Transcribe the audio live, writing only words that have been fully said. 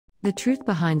The truth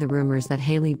behind the rumors that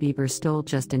Hailey Bieber stole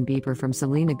Justin Bieber from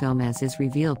Selena Gomez is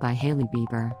revealed by Hailey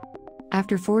Bieber.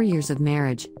 After 4 years of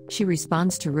marriage, she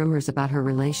responds to rumors about her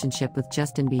relationship with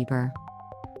Justin Bieber.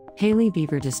 Hailey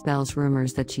Bieber dispels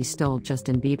rumors that she stole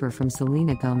Justin Bieber from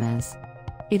Selena Gomez.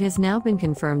 It has now been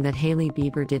confirmed that Hailey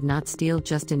Bieber did not steal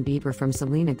Justin Bieber from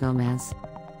Selena Gomez.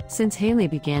 Since Hailey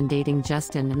began dating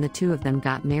Justin and the two of them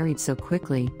got married so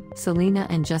quickly, Selena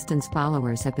and Justin's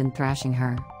followers have been thrashing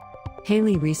her.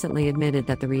 Hailey recently admitted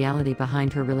that the reality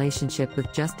behind her relationship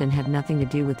with Justin had nothing to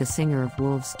do with the singer of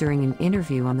Wolves during an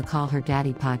interview on the Call Her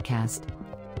Daddy podcast.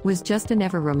 "Was Justin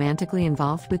ever romantically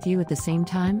involved with you at the same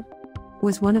time?"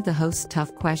 was one of the host's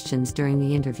tough questions during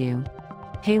the interview.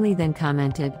 Hailey then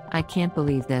commented, "I can't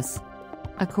believe this."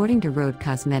 According to Rhode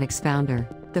Cosmetics founder,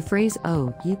 the phrase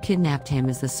 "oh, you kidnapped him"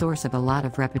 is the source of a lot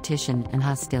of repetition and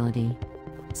hostility.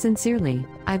 "Sincerely,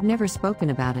 I've never spoken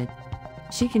about it."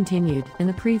 She continued, in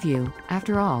the preview,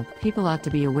 "After all, people ought to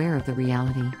be aware of the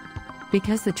reality.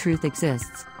 Because the truth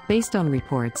exists, based on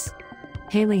reports."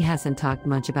 Hailey hasn't talked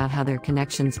much about how their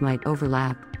connections might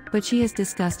overlap, but she has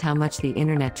discussed how much the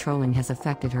internet trolling has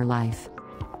affected her life.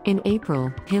 In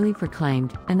April, Hailey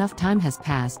proclaimed, "Enough time has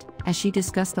passed," as she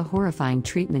discussed the horrifying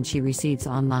treatment she receives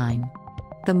online.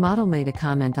 The model made a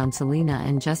comment on Selena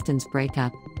and Justin's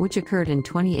breakup, which occurred in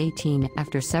 2018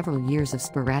 after several years of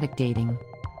sporadic dating.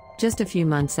 Just a few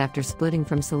months after splitting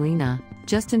from Selena,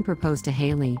 Justin proposed to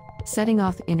Hailey, setting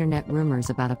off internet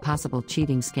rumors about a possible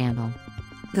cheating scandal.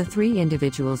 The three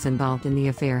individuals involved in the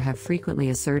affair have frequently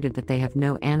asserted that they have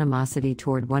no animosity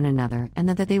toward one another and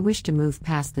that they wish to move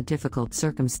past the difficult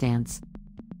circumstance.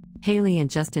 Hailey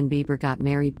and Justin Bieber got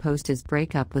married post his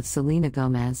breakup with Selena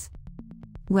Gomez.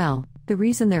 Well, the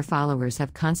reason their followers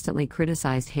have constantly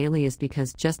criticized Hailey is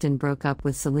because Justin broke up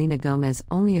with Selena Gomez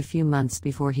only a few months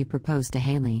before he proposed to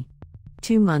Hailey.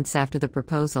 2 months after the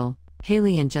proposal,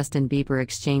 Hailey and Justin Bieber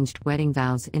exchanged wedding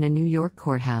vows in a New York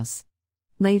courthouse.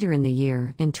 Later in the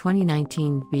year, in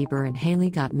 2019, Bieber and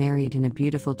Hailey got married in a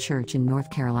beautiful church in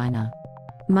North Carolina.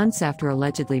 Months after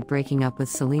allegedly breaking up with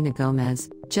Selena Gomez,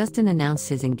 Justin announced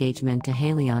his engagement to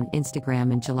Hailey on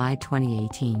Instagram in July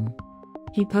 2018.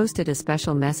 He posted a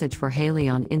special message for Hailey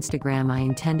on Instagram: "I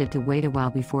intended to wait a while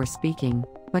before speaking,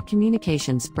 but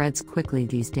communication spreads quickly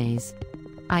these days.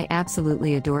 I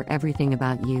absolutely adore everything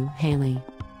about you, Hailey."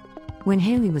 When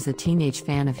Hailey was a teenage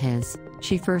fan of his,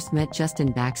 she first met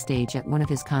Justin backstage at one of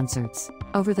his concerts.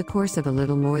 Over the course of a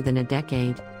little more than a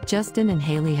decade, Justin and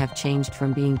Hailey have changed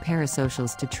from being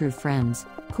parasocials to true friends,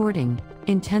 courting,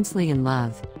 intensely in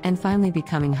love, and finally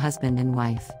becoming husband and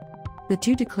wife. The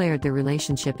two declared their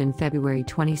relationship in February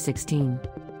 2016.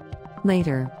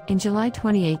 Later, in July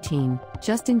 2018,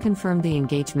 Justin confirmed the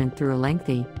engagement through a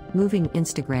lengthy, moving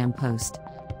Instagram post.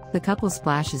 The couple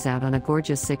splashes out on a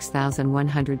gorgeous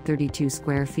 6,132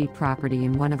 square feet property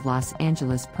in one of Los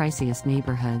Angeles' priciest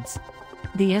neighborhoods.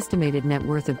 The estimated net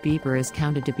worth of Bieber is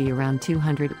counted to be around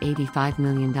 $285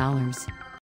 million.